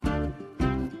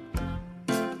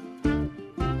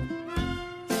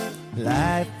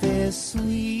Life is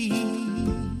sweet.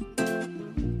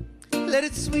 Let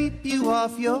it sweep you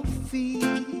off your feet.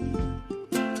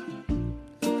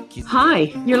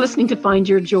 Hi, you're listening to Find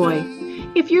Your Joy.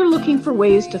 If you're looking for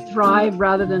ways to thrive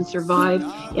rather than survive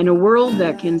in a world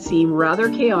that can seem rather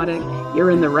chaotic, you're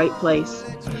in the right place.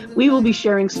 We will be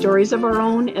sharing stories of our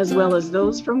own as well as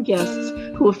those from guests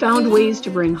who have found ways to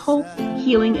bring hope,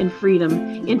 healing, and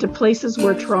freedom into places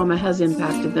where trauma has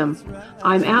impacted them.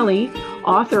 I'm Allie,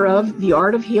 author of The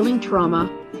Art of Healing Trauma,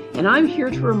 and I'm here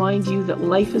to remind you that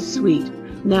life is sweet.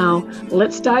 Now,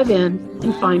 let's dive in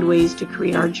and find ways to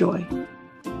create our joy.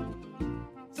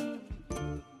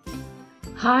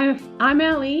 Hi, I'm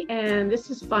Allie, and this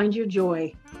is Find Your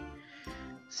Joy.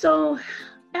 So,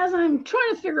 as I'm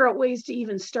trying to figure out ways to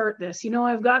even start this,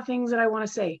 I've got things that I want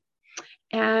to say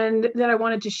and that I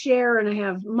wanted to share, and I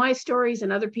have my stories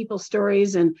and other people's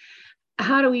stories, and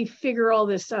how do we figure all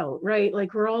this out, right?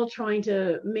 Like, we're all trying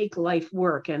to make life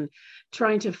work and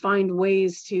trying to find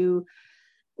ways to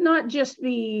not just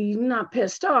be not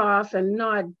pissed off and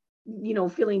not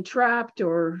feeling trapped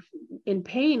or in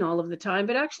pain all of the time,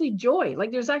 but actually joy.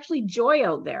 Like, there's actually joy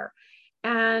out there,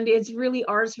 and it's really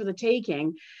ours for the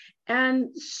taking.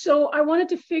 And so I wanted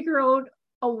to figure out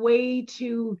a way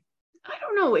to,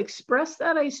 express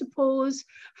that, I suppose,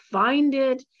 find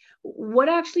it. What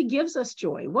actually gives us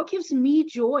joy? What gives me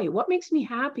joy? What makes me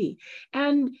happy?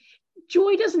 And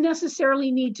joy doesn't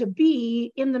necessarily need to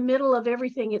be in the middle of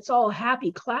everything. It's all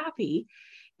happy clappy.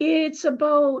 It's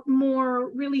about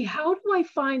more really, how do I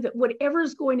find that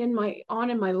whatever's going on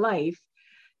in my life,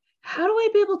 how do I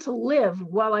be able to live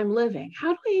while I'm living?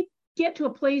 How do I get to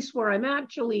a place where I'm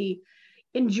actually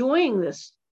enjoying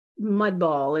this mud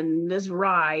ball and this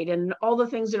ride and all the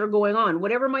things that are going on,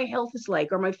 whatever my health is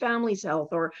like, or my family's health,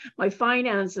 or my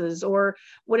finances, or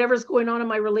whatever's going on in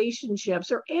my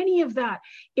relationships, or any of that.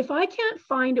 If I can't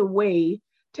find a way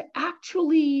to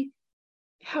actually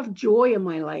have joy in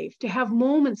my life, to have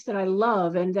moments that I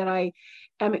love and that I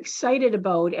am excited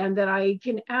about, and that I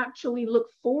can actually look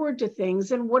forward to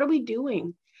things, and what are we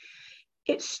doing?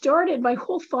 My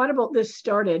whole thought about this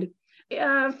started,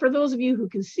 for those of you who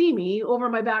can see me, over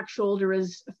my back shoulder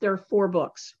there are 4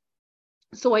 books.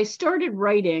 So I started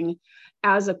writing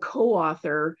as a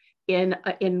co-author in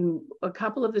a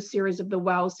couple of the series of the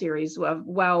WOW series.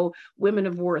 WOW Women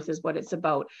of Worth is what it's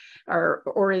about,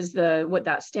 or is what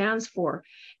that stands for.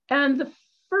 And the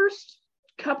first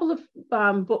couple of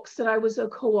books that I was a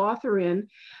co-author in,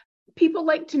 people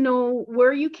like to know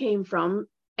where you came from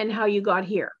and how you got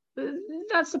here.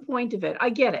 That's the point of it. I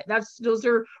get it. Those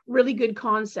are really good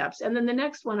concepts. And then the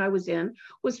next one I was in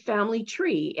was Family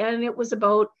Tree, and it was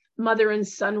about mother and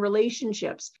son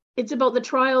relationships. It's about the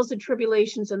trials, the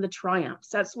tribulations, and the triumphs.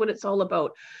 That's what it's all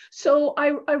about. So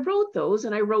I wrote those,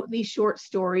 and I wrote these short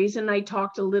stories, and I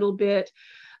talked a little bit,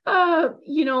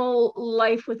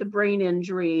 life with a brain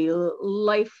injury,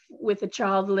 life with a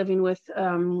child living with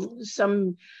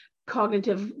some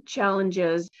cognitive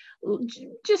challenges,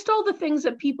 just all the things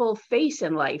that people face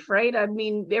in life, right? I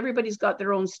mean, everybody's got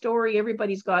their own story.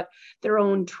 Everybody's got their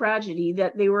own tragedy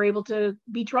that they were able to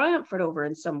be triumphant over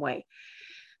in some way.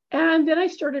 And then I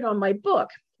started on my book.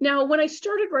 Now, when I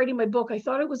started writing my book, I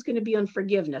thought it was going to be on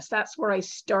forgiveness. That's where I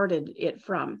started it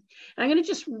from. And I'm going to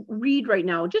just read right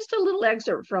now, just a little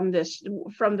excerpt from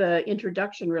the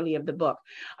introduction, really, of the book.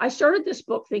 I started this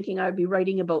book thinking I'd be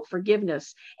writing about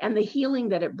forgiveness and the healing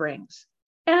that it brings.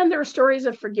 And there are stories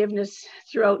of forgiveness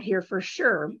throughout here for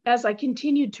sure. As I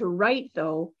continued to write,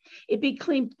 though, it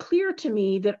became clear to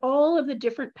me that all of the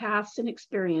different paths and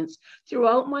experience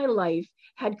throughout my life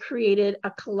had created a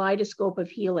kaleidoscope of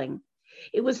healing.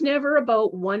 It was never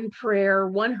about one prayer,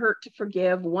 one hurt to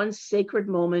forgive, one sacred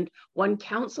moment, one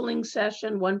counseling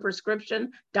session, one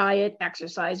prescription, diet,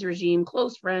 exercise regime,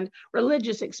 close friend,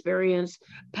 religious experience,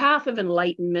 path of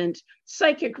enlightenment,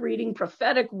 psychic reading,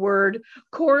 prophetic word,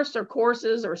 course or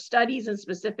courses or studies in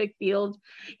specific fields.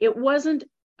 It wasn't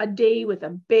a day with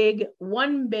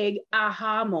one big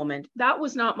aha moment. That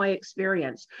was not my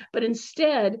experience, but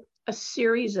instead a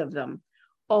series of them.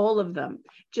 All of them,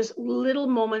 just little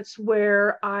moments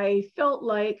where I felt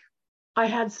like I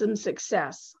had some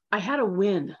success. I had a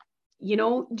win,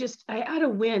 I had a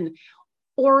win.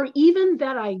 Or even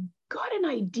that I got an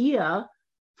idea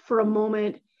for a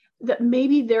moment that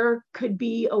maybe there could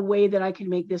be a way that I can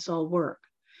make this all work.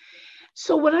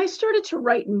 So when I started to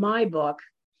write my book,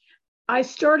 I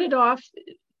started off,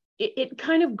 it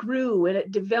kind of grew and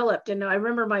it developed. And I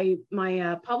remember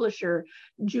my publisher,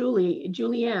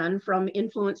 Julianne from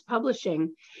Influence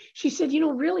Publishing, she said,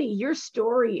 really, your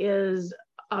story is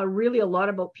really a lot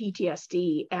about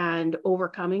PTSD and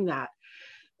overcoming that.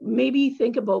 maybe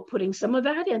think about putting some of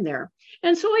that in there.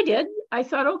 And so I did. I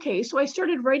thought, okay, so I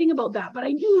started writing about that, but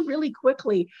I knew really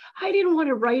quickly I didn't want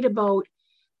to write about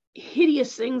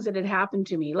hideous things that had happened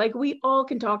to me. Like, we all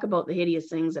can talk about the hideous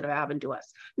things that have happened to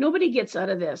us. Nobody gets out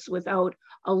of this without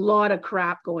a lot of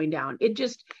crap going down. It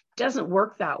just doesn't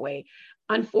work that way.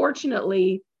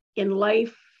 Unfortunately, in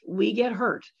life, we get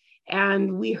hurt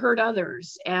and we hurt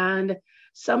others. And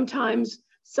sometimes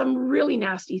some really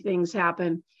nasty things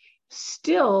happen.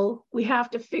 Still, we have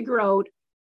to figure out,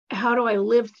 how do I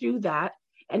live through that?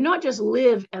 And not just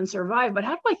live and survive, but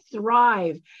how do I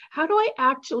thrive? How do I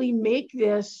actually make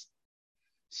this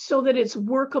so that it's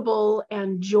workable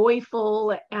and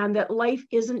joyful, and that life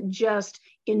isn't just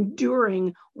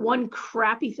enduring one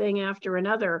crappy thing after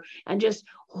another and just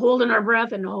holding our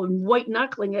breath and white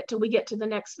knuckling it till we get to the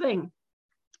next thing.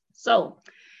 So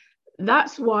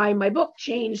that's why my book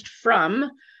changed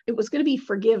from, it was going to be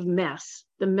Forgive Mess,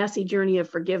 the messy journey of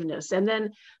forgiveness. And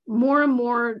then more and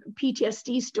more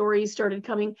PTSD stories started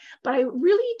coming, but I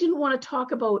really didn't want to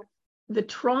talk about the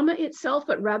trauma itself,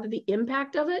 but rather the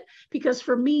impact of it, because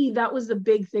for me, that was the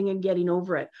big thing in getting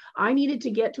over it. I needed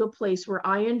to get to a place where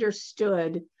I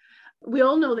understood, we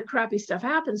all know that crappy stuff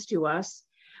happens to us,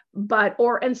 but,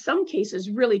 or in some cases,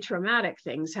 really traumatic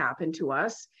things happen to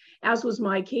us, as was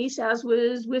my case, as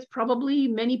was with probably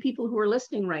many people who are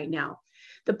listening right now.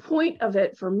 The point of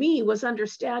it for me was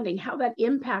understanding how that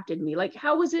impacted me. Like,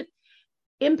 how was it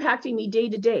impacting me day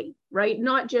to day, right?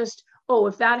 Not just, oh,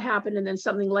 if that happened and then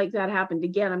something like that happened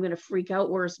again, I'm going to freak out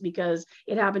worse because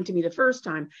it happened to me the first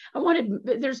time.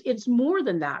 It's more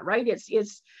than that, right?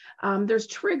 There's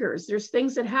triggers, there's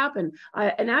things that happen.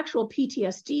 An actual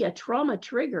PTSD, a trauma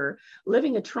trigger,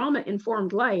 living a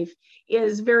trauma-informed life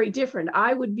is very different.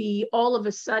 I would be all of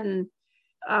a sudden,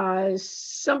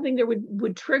 something that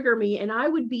would trigger me, and I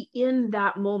would be in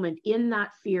that moment, in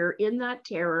that fear, in that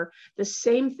terror, the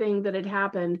same thing that had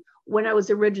happened when I was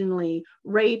originally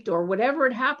raped or whatever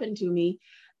had happened to me.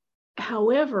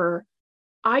 However,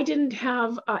 I didn't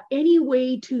have any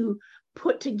way to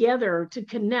put together, to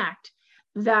connect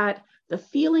that the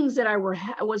feelings that I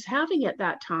was having at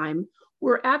that time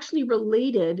were actually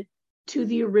related to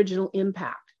the original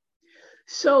impact.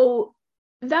 So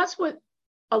that's what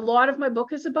a lot of my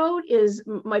book is about. Is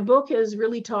my book is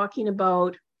really talking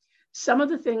about some of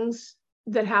the things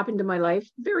that happened to my life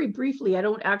very briefly. I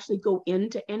don't actually go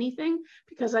into anything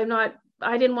because I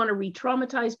didn't want to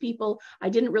re-traumatize people. I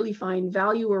didn't really find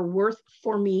value or worth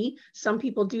for me. Some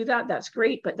people do that. That's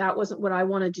great, but that wasn't what I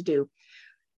wanted to do.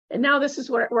 And now this is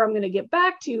where I'm going to get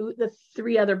back to the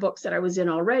 3 other books that I was in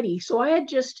already. So I had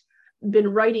just been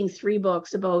writing 3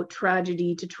 books about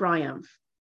tragedy to triumph.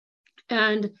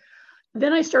 And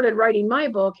then I started writing my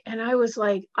book, and I was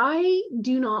like, I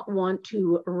do not want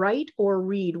to write or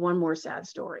read one more sad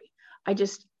story. I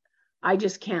just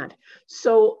can't.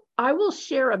 So I will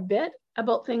share a bit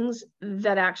about things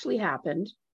that actually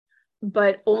happened,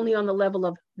 but only on the level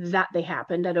of that they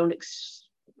happened. I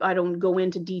don't go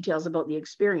into details about the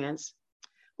experience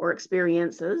or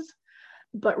experiences,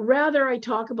 but rather I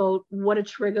talk about what a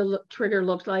trigger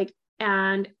looked like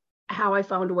and how I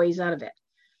found ways out of it.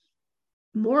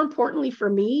 More importantly for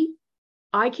me,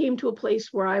 I came to a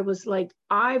place where I was like,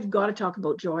 I've got to talk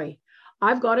about joy.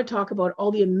 I've got to talk about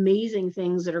all the amazing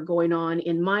things that are going on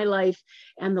in my life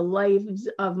and the lives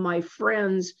of my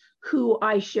friends who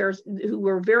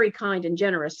were very kind and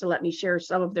generous to let me share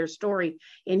some of their story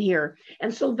in here.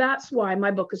 And so that's why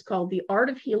my book is called The Art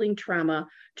of Healing Trauma,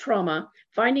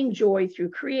 Finding Joy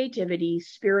Through Creativity,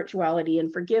 Spirituality,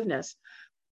 and Forgiveness.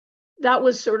 That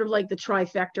was sort of like the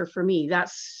trifecta for me.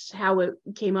 That's how it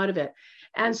came out of it.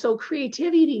 And so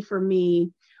creativity for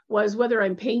me was, whether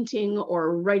I'm painting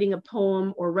or writing a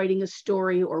poem or writing a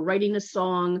story or writing a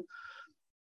song.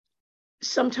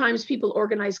 Sometimes people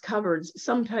organize cupboards.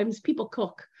 Sometimes people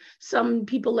cook. Some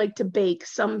people like to bake.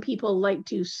 Some people like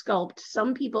to sculpt.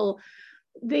 Some people,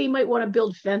 they might want to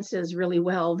build fences really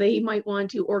well. They might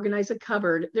want to organize a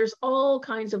cupboard. There's all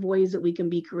kinds of ways that we can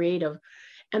be creative.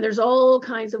 And there's all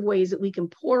kinds of ways that we can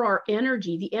pour our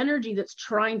energy, the energy that's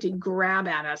trying to grab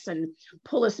at us and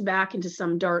pull us back into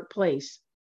some dark place.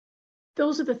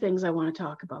 Those are the things I want to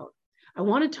talk about. I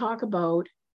want to talk about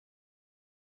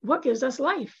what gives us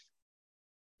life,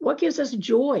 what gives us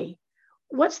joy.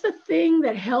 What's the thing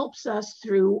that helps us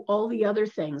through all the other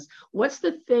things? What's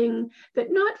the thing that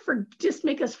just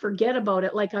make us forget about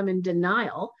it like I'm in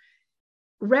denial?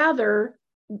 Rather,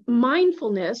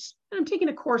 mindfulness. I'm taking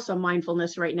a course on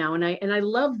mindfulness right now, and I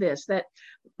love this, that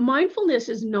mindfulness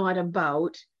is not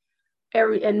about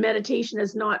and meditation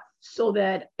is not so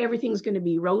that everything's going to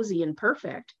be rosy and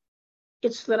perfect.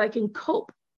 It's so that I can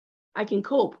cope.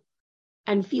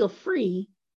 and feel free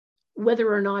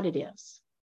whether or not it is.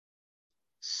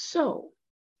 So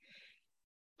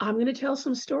I'm going to tell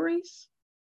some stories.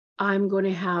 I'm going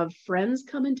to have friends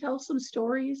come and tell some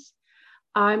stories.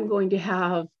 I'm going to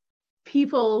have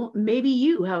people, maybe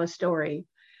you have a story.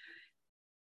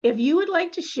 If you would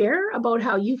like to share about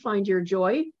how you find your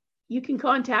joy, you can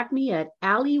contact me at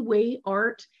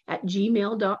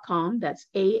aliwayart@gmail.com. That's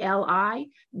ALIWAR.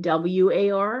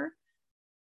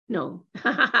 No,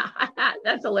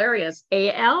 that's hilarious.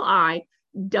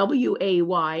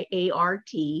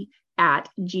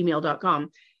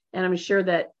 ALIWAYART@gmail.com. And I'm sure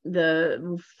that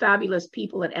the fabulous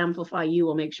people at Amplify You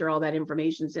will make sure all that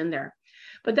information's in there.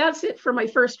 But that's it for my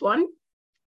first one.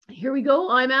 Here we go.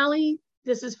 I'm Allie.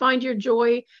 This is Find Your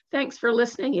Joy. Thanks for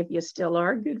listening. If you still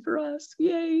are, good for us.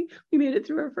 Yay. We made it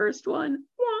through our first one.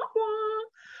 Wah,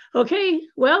 wah. Okay,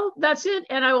 well, that's it.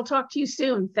 And I will talk to you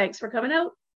soon. Thanks for coming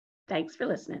out. Thanks for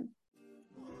listening.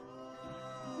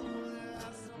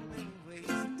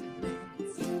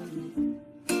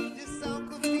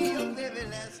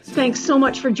 Thanks so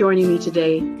much for joining me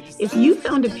today. If you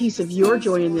found a piece of your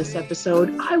joy in this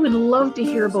episode, I would love to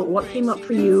hear about what came up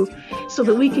for you so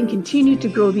that we can continue to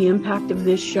grow the impact of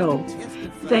this show.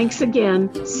 Thanks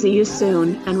again. See you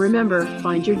soon. And remember,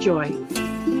 find your joy.